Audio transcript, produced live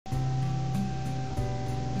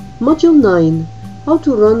Module 9. How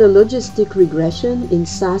to run a logistic regression in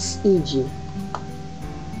SAS EG.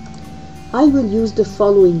 I will use the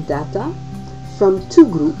following data from two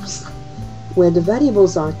groups where the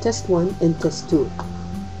variables are test 1 and test 2.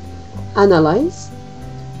 Analyze,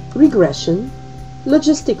 regression,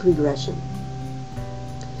 logistic regression.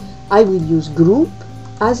 I will use group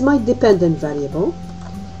as my dependent variable,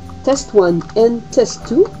 test 1 and test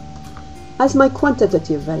 2 as my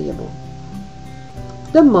quantitative variable.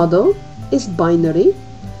 The model is binary,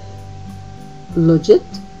 logit,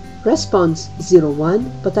 response 0,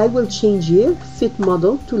 1, but I will change here fit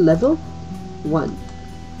model to level 1.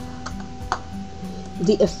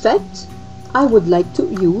 The effect, I would like to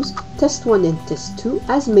use test 1 and test 2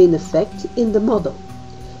 as main effect in the model.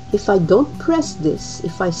 If I don't press this,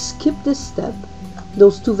 if I skip this step,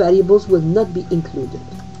 those two variables will not be included.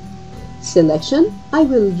 Selection, I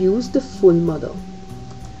will use the full model.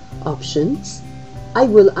 Options, I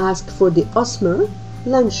will ask for the Osmer,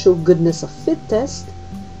 Lamshaw goodness of fit test,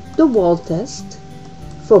 the wall test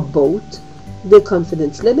for both the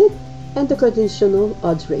confidence limit and the conditional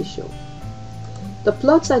odds ratio. The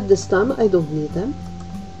plots at this time, I don't need them.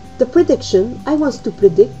 The prediction, I want to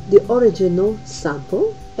predict the original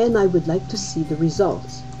sample and I would like to see the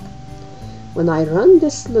results. When I run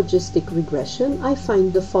this logistic regression, I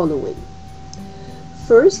find the following.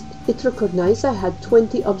 First, it recognized I had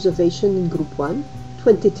 20 observations in group 1,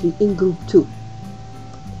 23 in group 2.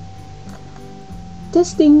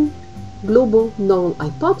 Testing global null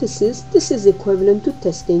hypothesis, this is equivalent to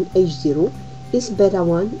testing H0 is beta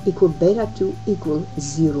 1 equal beta 2 equal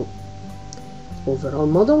 0. Overall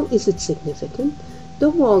model, is it significant? The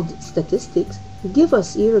walled statistics give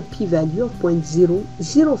us here a p-value of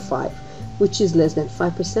 0.005, which is less than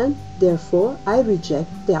 5%. Therefore, I reject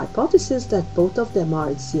the hypothesis that both of them are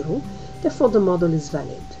at 0. Therefore, the model is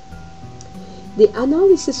valid. The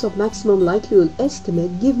analysis of maximum likelihood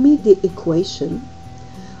estimate give me the equation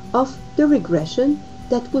of the regression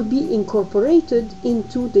that will be incorporated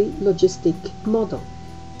into the logistic model.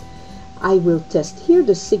 I will test here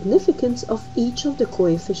the significance of each of the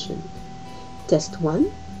coefficients. Test 1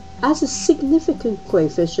 as a significant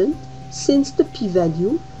coefficient since the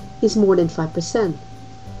p-value is more than 5%.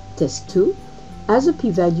 Test 2 as a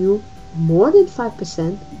p-value more than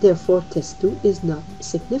 5%, therefore test 2 is not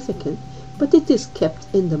significant, but it is kept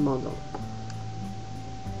in the model.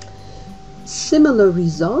 Similar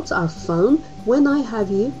results are found when I have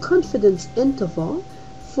here confidence interval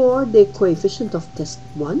for the coefficient of test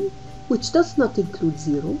 1, which does not include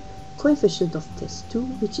 0, coefficient of test 2,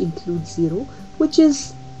 which includes 0, which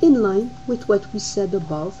is in line with what we said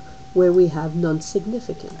above, where we have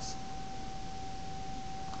non-significance.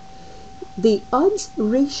 The odds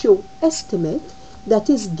ratio estimate that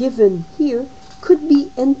is given here could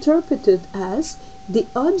be interpreted as the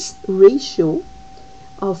odds ratio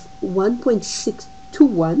of 1.6 to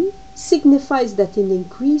 1 signifies that an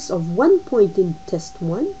increase of 1 point in test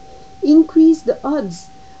 1 increase the odds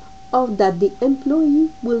of that the employee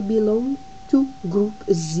will belong to group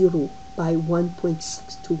 0 by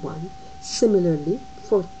 1.6 to 1. Similarly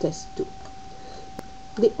for test 2.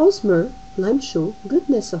 The Osmer Lamshaw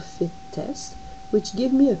goodness of fit test, which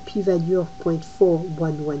give me a p-value of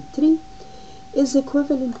 0.4113, is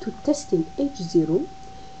equivalent to testing H0.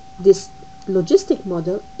 This logistic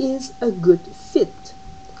model is a good fit.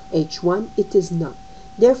 H1 it is not.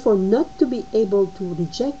 Therefore, not to be able to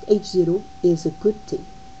reject H0 is a good thing.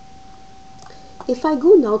 If I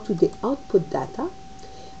go now to the output data,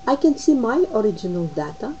 I can see my original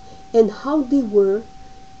data and how they were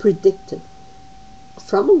predicted.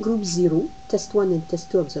 From group 0, test 1 and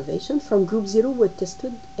test 2 observation, from group 0 were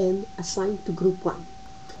tested and assigned to group 1.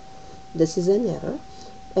 This is an error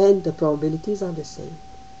and the probabilities are the same.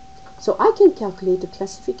 So I can calculate a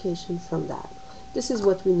classification from that. This is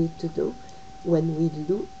what we need to do when we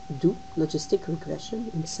do logistic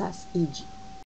regression in SAS EG.